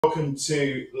Welcome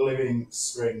to Living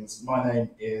Springs. My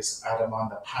name is Adam. I'm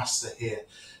the pastor here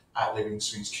at Living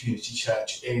Springs Community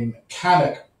Church in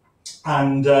Cannock.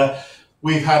 And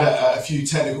we've had a few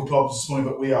technical problems this morning,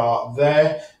 but we are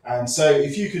there. And so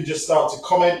if you could just start to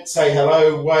comment, say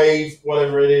hello, wave,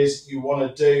 whatever it is you want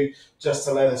to do, just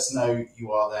to let us know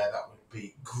you are there, that would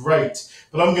be great.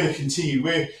 But I'm going to continue.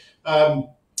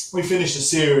 We finished a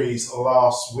series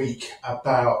last week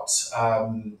about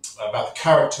the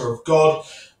character of God.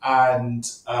 And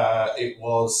it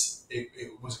was a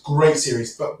great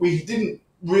series, but we didn't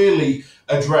really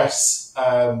address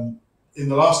in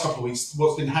the last couple of weeks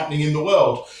what's been happening in the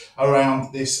world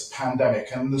around this pandemic.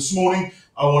 And this morning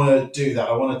I want to do that.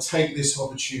 I want to take this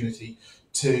opportunity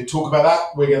to talk about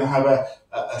that. We're going to have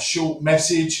a short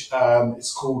message.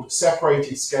 It's called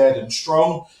Separated, Scared and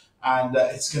Strong. And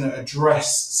it's going to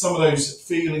address some of those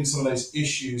feelings, some of those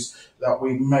issues that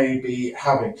we may be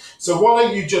having. So why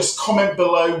don't you just comment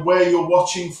below where you're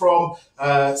watching from,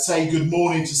 say good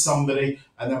morning to somebody,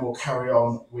 and then we'll carry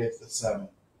on with the sermon.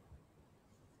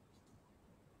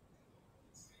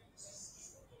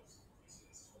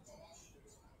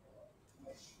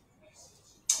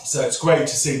 So it's great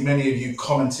to see many of you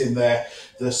commenting there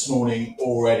this morning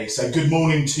already. So good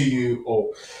morning to you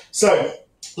all. So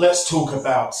let's talk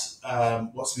about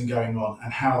what's been going on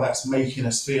and how that's making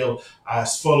us feel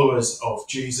as followers of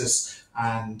Jesus,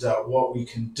 and what we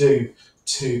can do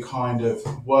to kind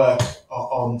of work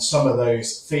on some of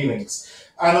those feelings.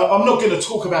 And I'm not going to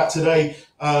talk about today,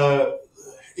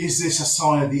 is this a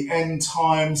sign of the end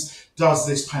times? Does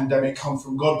this pandemic come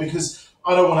from God? Because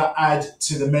I don't want to add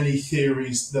to the many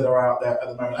theories that are out there at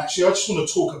the moment. Actually, I just want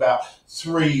to talk about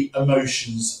three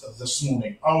emotions this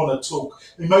morning. I want to talk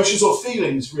emotions or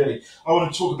feelings, really. I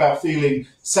want to talk about feeling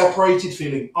separated,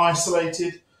 feeling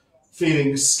isolated,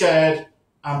 feeling scared,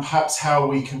 and perhaps how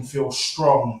we can feel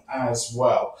strong as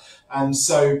well. And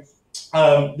so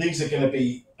these are going to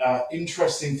be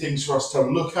interesting things for us to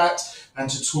look at and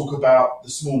to talk about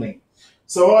this morning.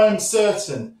 So I am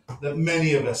certain that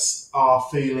many of us are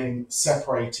feeling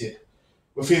separated.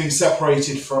 We're feeling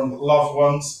separated from loved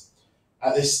ones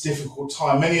at this difficult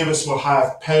time. Many of us will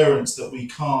have parents that we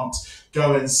can't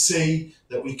go and see,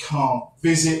 that we can't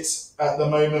visit at the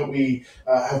moment. We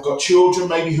have got children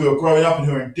maybe who are growing up and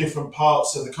who are in different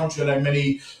parts of the country. I know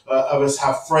many of us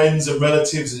have friends and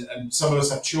relatives, and some of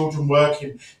us have children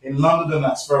working in London, and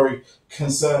that's very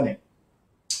concerning.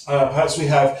 Perhaps we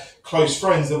have close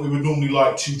friends that we would normally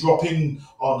like to drop in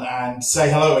on and say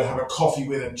hello and have a coffee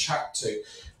with and chat to,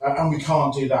 and we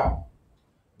can't do that.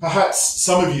 Perhaps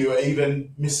some of you are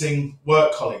even missing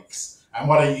work colleagues, and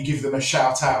why don't you give them a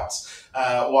shout out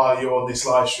while you're on this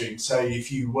live stream? So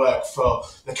if you work for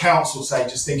the council, say,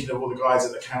 just thinking of all the guys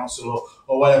at the council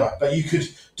or whatever, but you could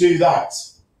do that.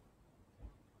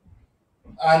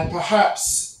 And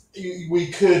perhaps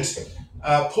we could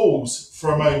pause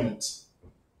for a moment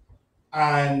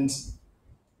and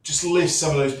just list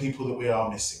some of those people that we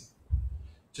are missing.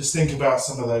 Just think about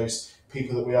some of those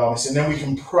people that we are missing. Then we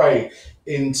can pray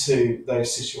into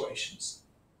those situations.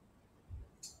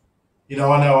 You know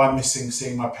I'm missing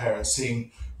seeing my parents,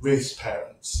 seeing Ruth's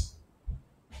parents.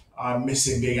 I'm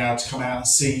missing being able to come out and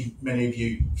see many of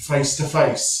you face to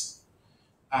face.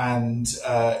 And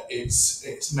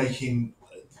it's making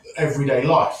everyday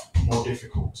life more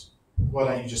difficult. Why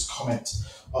don't you just comment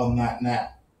on that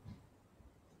now?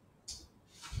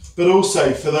 But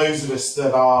also for those of us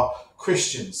that are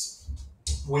Christians,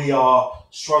 we are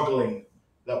struggling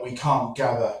that we can't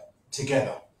gather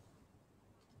together,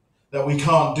 that we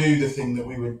can't do the thing that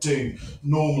we would do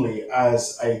normally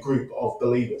as a group of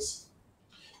believers.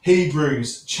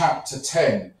 Hebrews chapter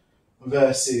 10,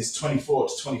 verses 24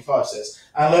 to 25 says,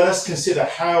 "And let us consider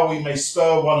how we may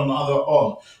spur one another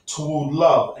on toward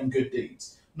love and good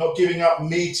deeds, not giving up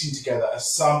meeting together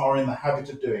as some are in the habit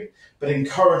of doing, but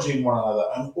encouraging one another,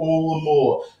 and all the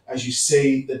more as you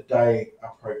see the day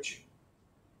approaching."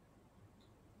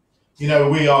 You know,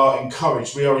 we are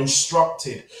encouraged, we are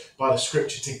instructed by the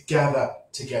scripture to gather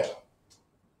together.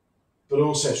 But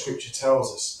also scripture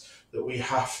tells us that we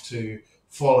have to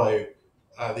follow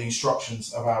the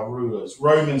instructions of our rulers.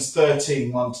 Romans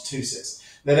 13, 1 to 2 says,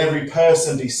 "Let every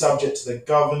person be subject to the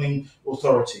governing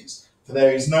authorities, for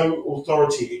there is no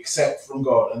authority except from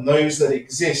God, and those that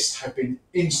exist have been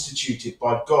instituted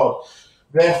by God.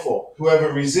 Therefore,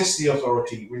 whoever resists the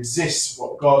authority resists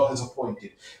what God has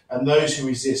appointed, and those who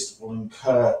resist will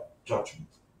incur judgment."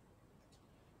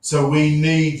 So we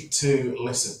need to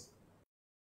listen.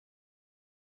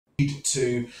 We need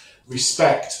to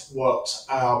respect what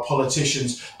our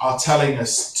politicians are telling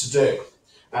us to do.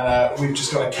 And we've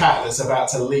just got a cat that's about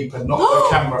to leap and knock the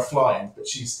camera flying, but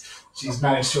she's She's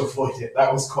managed to avoid it.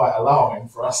 That was quite alarming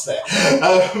for us there.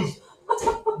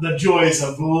 The joys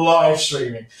of live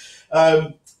streaming.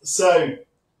 So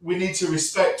we need to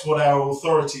respect what our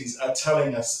authorities are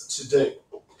telling us to do.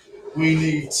 We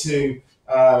need to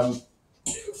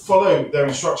follow their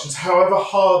instructions, however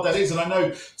hard that is. And I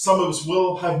know some of us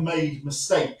will have made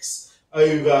mistakes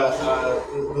over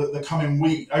the coming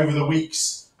week, over the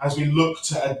weeks, as we look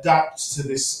to adapt to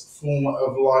this form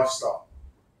of lifestyle.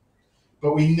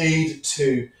 But we need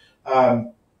to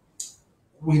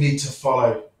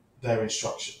follow their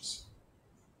instructions.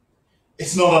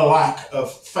 It's not a lack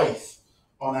of faith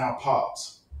on our part.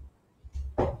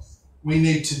 We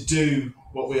need to do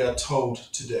what we are told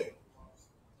to do.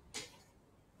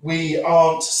 We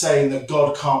aren't saying that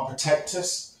God can't protect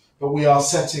us, but we are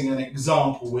setting an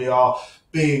example. We are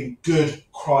being good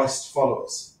Christ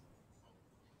followers.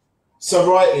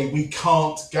 So rightly, we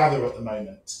can't gather at the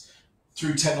moment.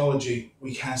 Through technology,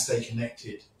 we can stay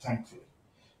connected, thankfully.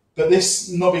 But this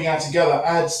not being out together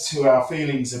adds to our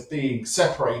feelings of being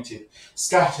separated,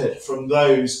 scattered from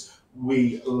those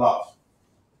we love.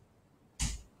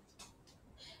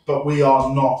 But we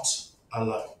are not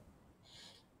alone.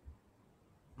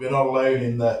 We're not alone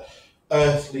in the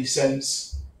earthly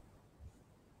sense.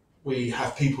 We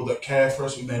have people that care for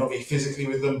us. We may not be physically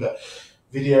with them, but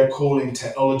video calling,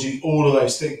 technology, all of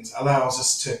those things allows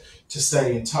us to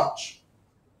stay in touch.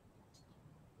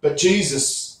 But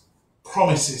Jesus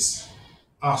promises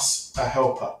us a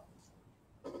helper.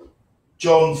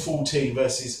 John 14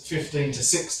 verses 15 to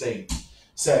 16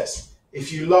 says,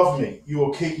 "If you love me, you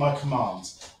will keep my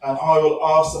commands, and I will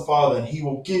ask the Father, and he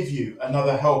will give you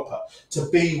another helper to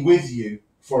be with you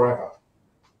forever."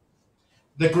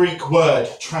 The Greek word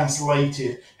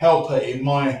translated helper in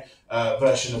my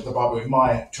version of the Bible, in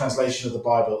my translation of the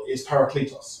Bible, is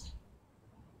parakletos,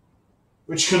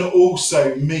 which can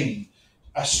also mean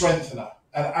a strengthener,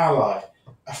 an ally,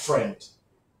 a friend.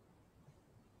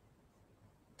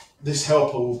 This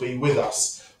helper will be with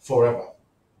us forever.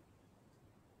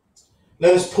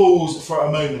 Let us pause for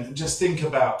a moment and just think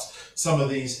about some of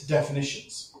these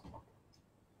definitions.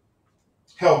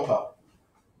 Helper.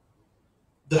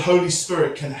 The Holy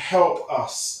Spirit can help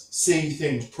us see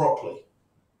things properly,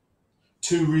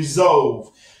 to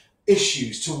resolve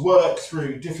issues, to work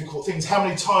through difficult things. How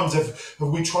many times have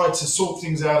we tried to sort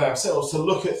things out ourselves, to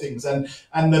look at things and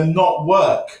them not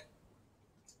work,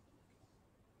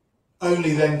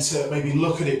 only then to maybe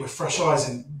look at it with fresh eyes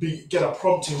and get a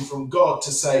prompting from God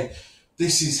to say,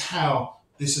 this is how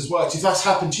this has worked. If that's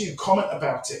happened to you, comment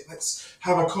about it. Let's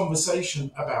have a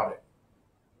conversation about it.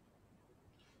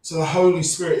 So the Holy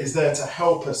Spirit is there to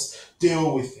help us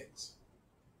deal with things.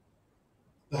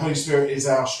 The Holy Spirit is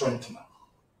our strengthener.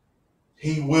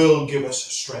 He will give us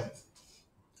strength.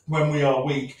 When we are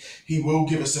weak, he will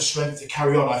give us the strength to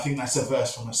carry on. I think that's a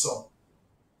verse from a song,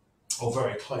 or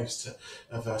very close to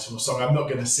a verse from a song. I'm not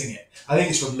going to sing it. I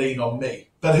think it's from Lean On Me,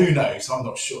 but who knows? I'm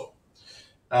not sure.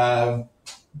 But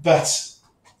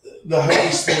the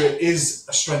Holy Spirit is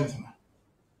a strengthener.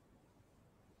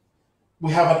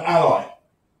 We have an ally.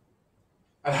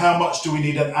 And how much do we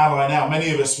need an ally now?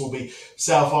 Many of us will be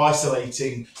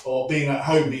self-isolating or being at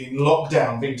home, being locked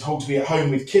down, being told to be at home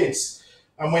with kids.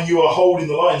 And when you are holding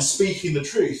the line, speaking the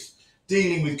truth,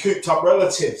 dealing with cooped up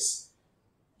relatives,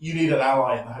 you need an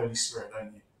ally in the Holy Spirit,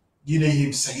 don't you? You need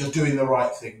him to say, you're doing the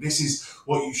right thing. This is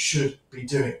what you should be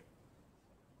doing.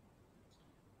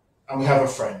 And we have a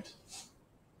friend.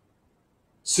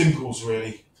 Simple's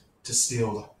really to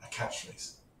steal a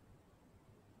catchphrase.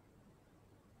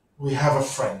 We have a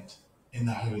friend in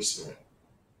the Holy Spirit.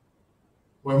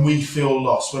 When we feel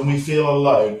lost, when we feel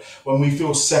alone, when we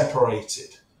feel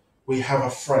separated, we have a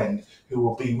friend who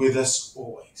will be with us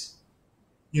always.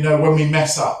 You know, when we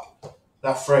mess up,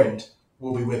 that friend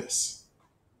will be with us.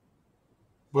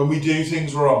 When we do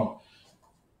things wrong,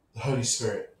 the Holy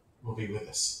Spirit will be with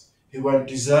us. He won't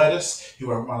desert us. He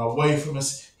won't run away from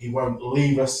us. He won't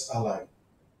leave us alone.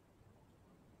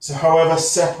 So however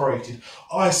separated,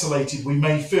 isolated we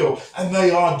may feel, and they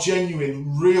are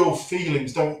genuine, real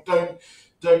feelings. Don't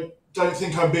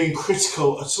think I'm being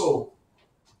critical at all.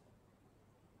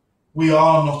 We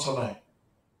are not alone.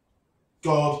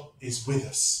 God is with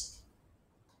us.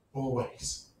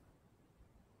 Always.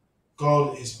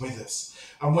 God is with us.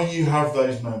 And when you have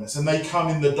those moments, and they come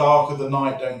in the dark of the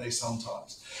night, don't they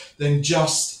sometimes, then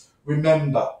just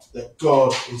remember that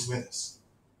God is with us.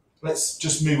 Let's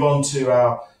just move on to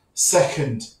our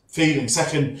second feeling,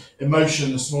 second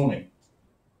emotion this morning.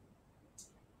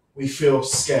 We feel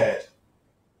scared.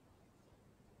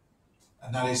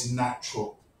 And that is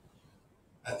natural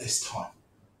at this time.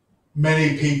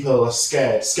 Many people are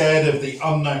scared, scared of the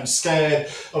unknown, scared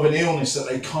of an illness that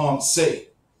they can't see.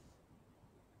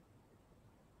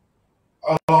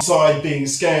 Alongside being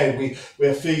scared,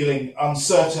 we're feeling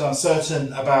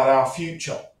uncertain about our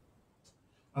future,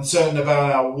 uncertain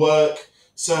about our work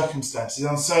circumstances,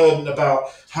 uncertain about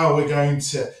how we're going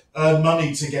to earn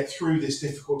money to get through this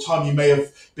difficult time. You may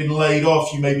have been laid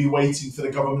off, you may be waiting for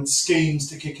the government schemes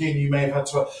to kick in, you may have had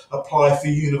to apply for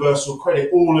universal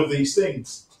credit, all of these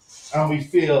things, and we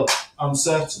feel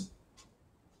uncertain.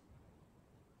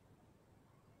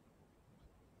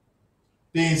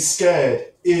 Being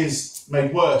scared is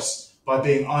made worse by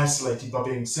being isolated, by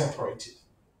being separated.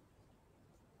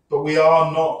 But we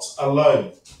are not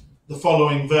alone. The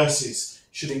following verses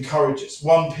should encourage us.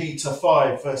 1 Peter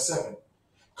 5 verse 7.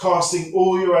 Casting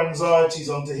all your anxieties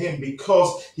onto him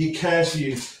because he cares for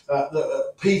you.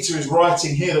 Peter is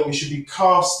writing here that we should be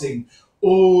casting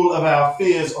all of our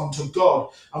fears onto God,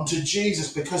 onto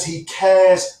Jesus, because he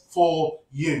cares for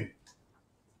you.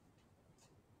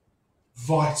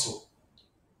 Vital.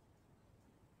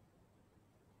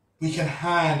 We can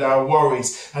hand our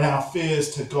worries and our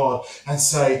fears to God and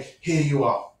say, here you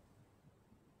are.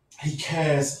 He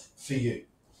cares for you.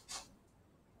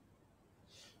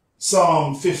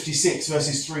 Psalm 56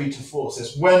 verses 3 to 4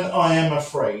 says, when I am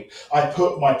afraid, I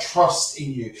put my trust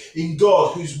in you. In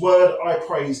God, whose word I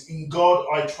praise, in God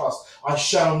I trust. I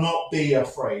shall not be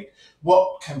afraid.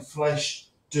 What can flesh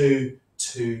do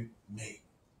to me?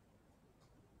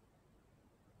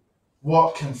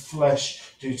 What can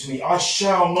flesh do to me? I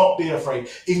shall not be afraid.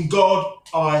 In God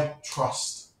I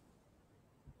trust.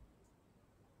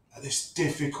 At this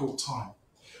difficult time,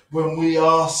 when we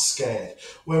are scared,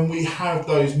 when we have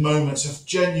those moments of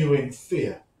genuine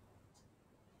fear,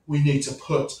 we need to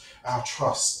put our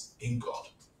trust in God.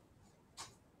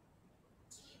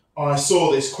 I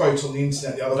saw this quote on the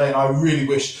internet the other day, and I really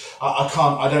wish, I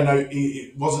don't know,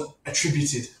 it wasn't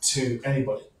attributed to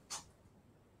anybody.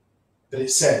 But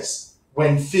it says,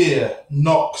 when fear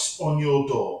knocks on your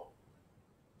door,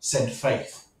 send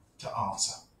faith to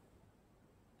answer.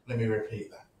 Let me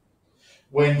repeat that.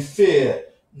 When fear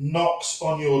knocks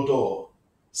on your door,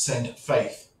 send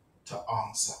faith to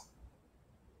answer.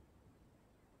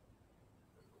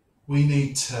 We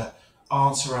need to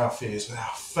answer our fears with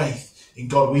our faith in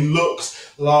God. We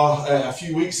looked a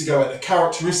few weeks ago at the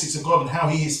characteristics of God and how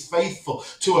he is faithful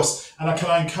to us. And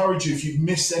I encourage you, if you've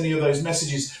missed any of those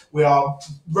messages, we are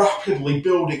rapidly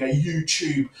building a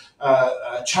YouTube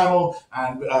channel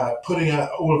and putting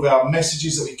all of our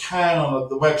messages that we can on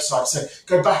the website. So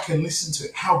go back and listen to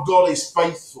it, how God is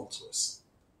faithful to us.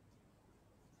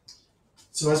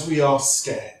 So as we are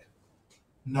scared,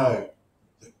 know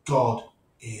that God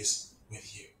is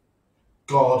with you.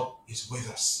 God is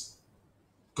with us.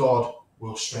 God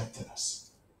will strengthen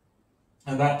us.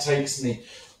 And that takes me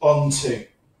on to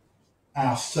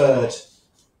our third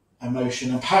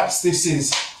emotion. And perhaps this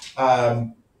is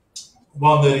one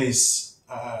that is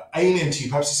alien to you.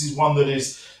 Perhaps this is one that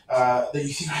is that you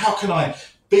think, how can I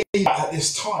be at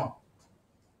this time?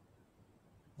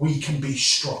 We can be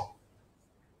strong.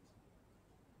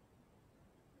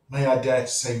 May I dare to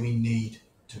say we need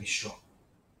to be strong.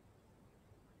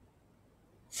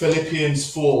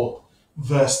 Philippians 4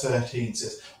 verse 13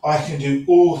 says, I can do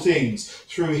all things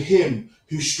through him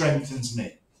who strengthens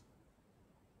me.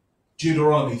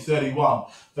 Deuteronomy 31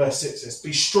 verse 6 says,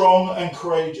 be strong and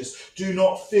courageous. Do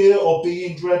not fear or be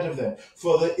in dread of them,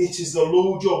 for it is the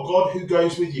Lord your God who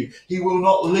goes with you. He will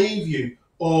not leave you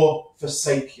or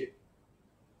forsake you.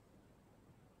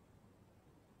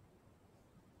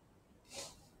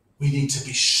 We need to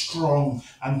be strong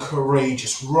and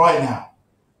courageous right now.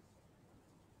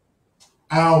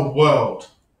 Our world,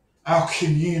 our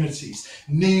communities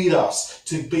need us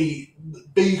to be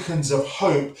beacons of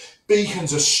hope,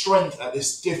 beacons of strength at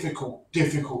this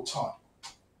difficult time.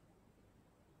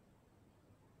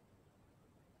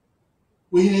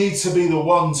 We need to be the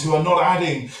ones who are not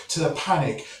adding to the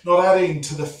panic, not adding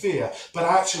to the fear, but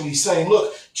actually saying,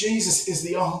 look, Jesus is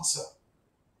the answer.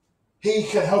 He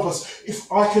can help us.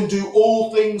 If I can do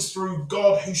all things through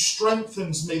God who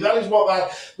strengthens me. That is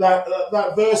what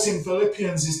that verse in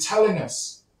Philippians is telling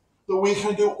us. That we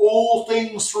can do all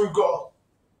things through God.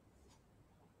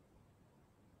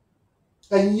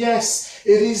 And yes,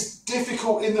 it is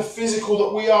difficult in the physical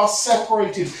that we are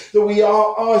separated, that we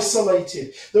are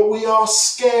isolated, that we are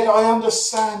scared. I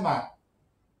understand that.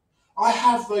 I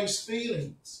have those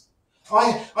feelings.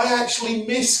 I actually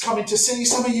miss coming to see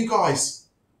some of you guys.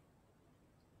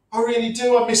 I really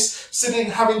do. I miss sitting,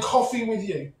 having coffee with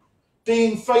you,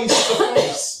 being face to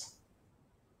face.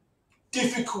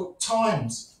 Difficult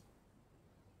times.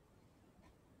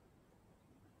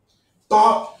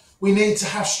 But we need to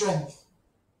have strength.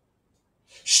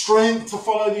 Strength to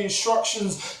follow the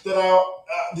instructions that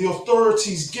the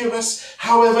authorities give us,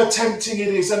 however tempting it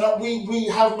is. And we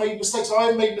have made mistakes. I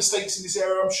have made mistakes in this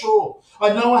area, I'm sure.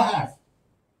 I know I have.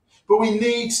 But we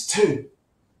need to.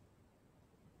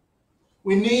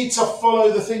 We need to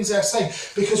follow the things they're saying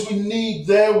because we need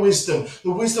their wisdom.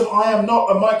 The wisdom, I am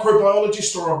not a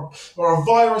microbiologist or a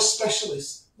virus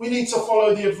specialist. We need to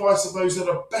follow the advice of those that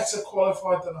are better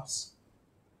qualified than us.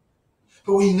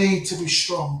 But we need to be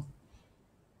strong.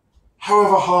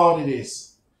 However hard it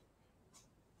is.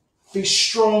 Be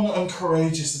strong and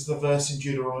courageous, as the verse in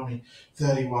Deuteronomy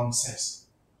 31 says.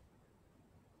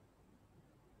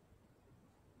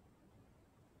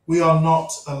 We are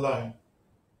not alone.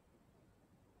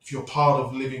 If you're part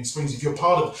of Living Springs, if you're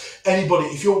part of anybody,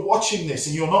 if you're watching this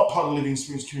and you're not part of Living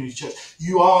Springs Community Church,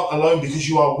 you aren't alone because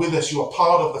you are with us. You are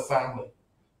part of the family.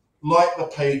 Like the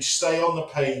page, stay on the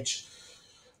page,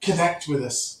 connect with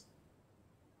us.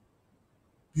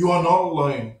 You are not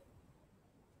alone.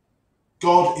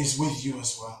 God is with you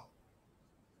as well.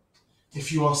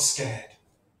 If you are scared,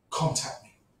 contact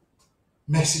me.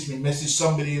 Message me. Message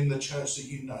somebody in the church that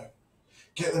you know.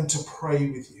 Get them to pray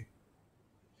with you.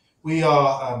 We've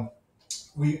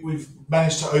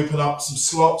managed to open up some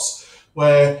slots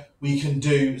where we can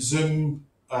do Zoom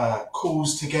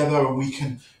calls together and we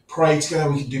can pray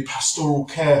together. We can do pastoral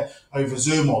care over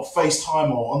Zoom or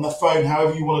FaceTime or on the phone,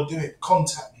 however you want to do it.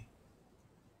 Contact me.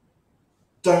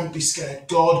 Don't be scared.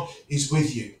 God is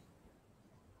with you.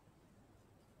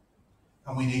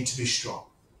 And we need to be strong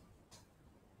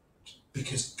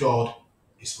because God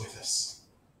is with us.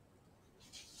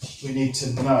 We need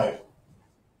to know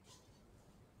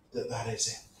that is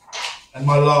it. And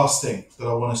my last thing that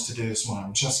I want us to do this morning,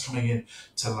 I'm just coming in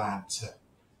to land to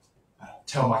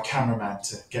tell my cameraman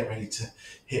to get ready to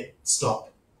hit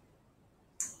stop,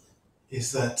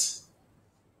 is that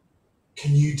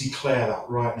can you declare that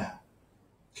right now?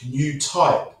 Can you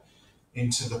type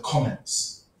into the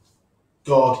comments,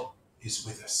 God is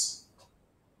with us.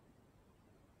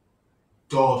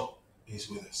 God is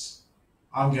with us.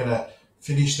 I'm going to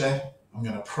finish there. I'm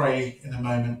going to pray in a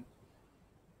moment.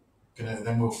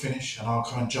 Then we'll finish and I'll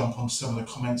kind of jump on some of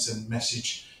the comments and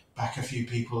message back a few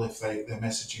people if they're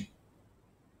messaging.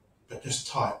 But just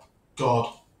type,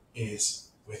 God is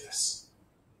with us.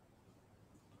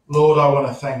 Lord, I want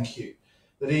to thank you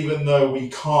that even though we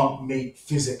can't meet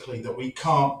physically, that we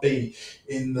can't be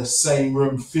in the same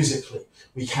room physically,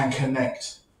 we can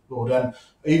connect, Lord. And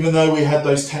even though we had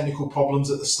those technical problems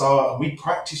at the start and we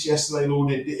practiced yesterday,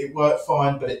 Lord, it worked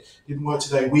fine, but it didn't work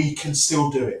today, we can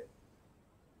still do it.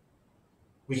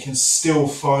 We can still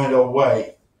find a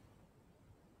way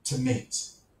to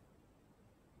meet.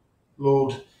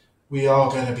 Lord, we are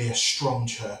going to be a strong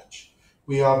church.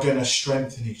 We are going to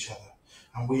strengthen each other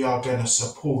and we are going to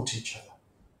support each other.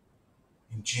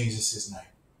 In Jesus' name,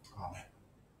 amen.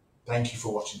 Thank you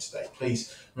for watching today.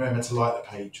 Please remember to like the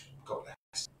page. God bless.